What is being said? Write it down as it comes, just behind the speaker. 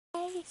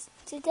guys,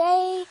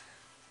 today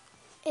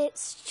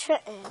it's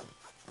Trenton,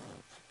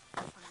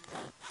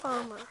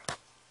 farmer,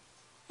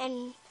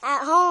 and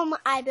at home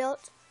I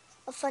built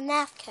a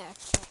FNAF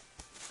character.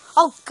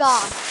 Oh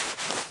God,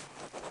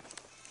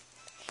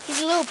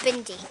 he's a little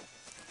bendy,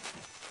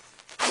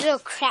 a little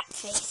crap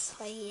face,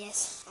 like he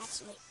is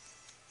actually.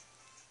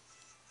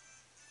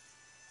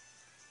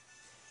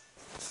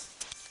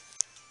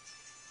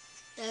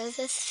 There's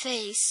his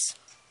face.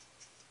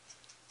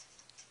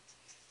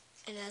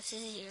 And that's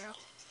his ear.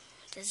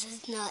 There's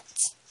his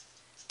nuts.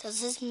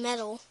 There's his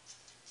middle.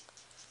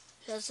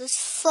 There's his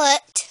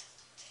foot.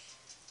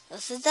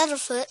 There's his other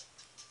foot.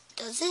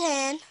 There's his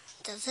hand.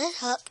 There's his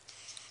hook.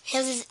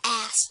 Here's his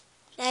ass.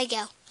 There you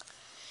go.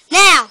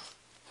 Now!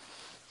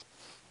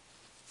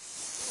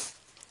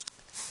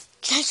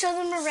 Can I show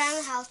them around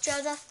the house,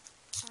 Joseph?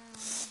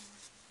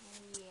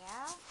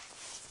 Yeah.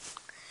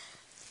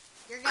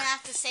 You're going to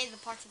have to say the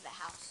parts of the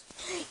house.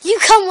 You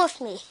come with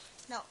me.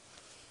 No.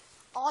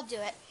 I'll do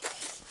it.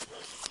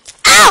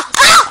 Ow!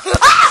 Ow!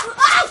 Ow!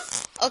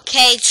 Ow!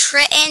 Okay,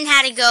 Trenton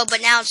had to go,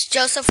 but now it's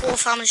Joseph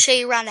Wolf. I'm going to show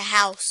you around the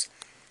house.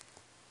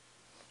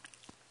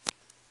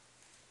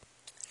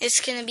 It's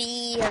going to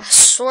be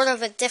sort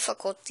of a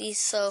difficulty,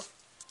 so...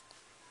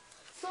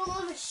 Don't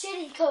live a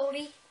shitty,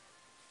 Cody.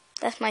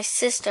 That's my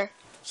sister.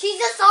 She's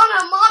just on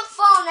her mom's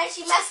phone and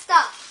she messed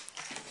up.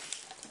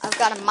 I've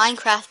got a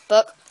Minecraft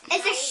book.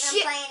 It's a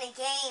shit. Playing a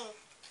game.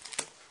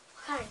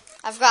 Okay.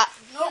 I've got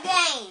No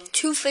game.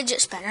 2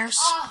 fidget spinners.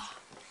 Oh.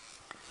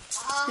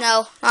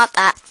 No, not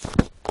that.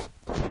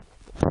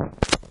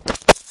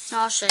 No,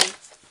 I'll show you.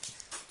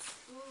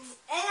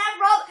 And I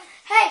wrote,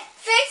 hey,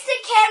 fix the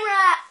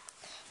camera.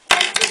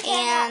 Fix the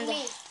camera. And-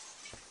 Me.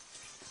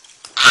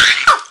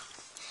 Ah!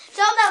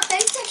 Zelda,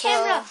 face the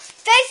camera.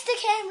 Face the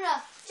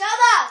camera.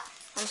 Zelda.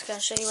 I'm just going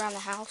to show you around the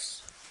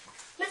house.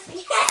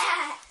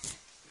 Yeah.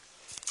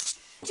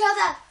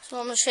 Zelda. So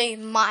I'm going to show you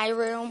my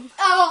room.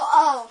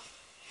 Oh.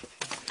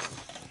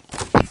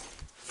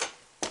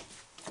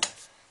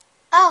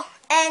 Oh,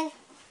 and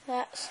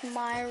That's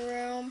my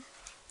room.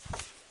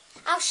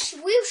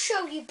 we'll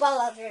show you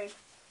Bella's room.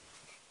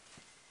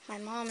 My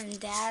mom and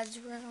dad's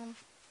room.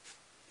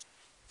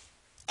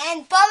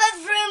 And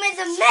Bella's room is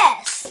a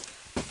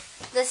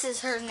mess. This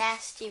is her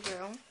nasty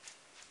room.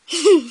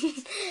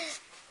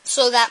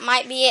 So that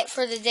might be it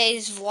for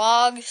today's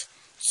vlogs.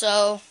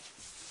 So,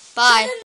 bye.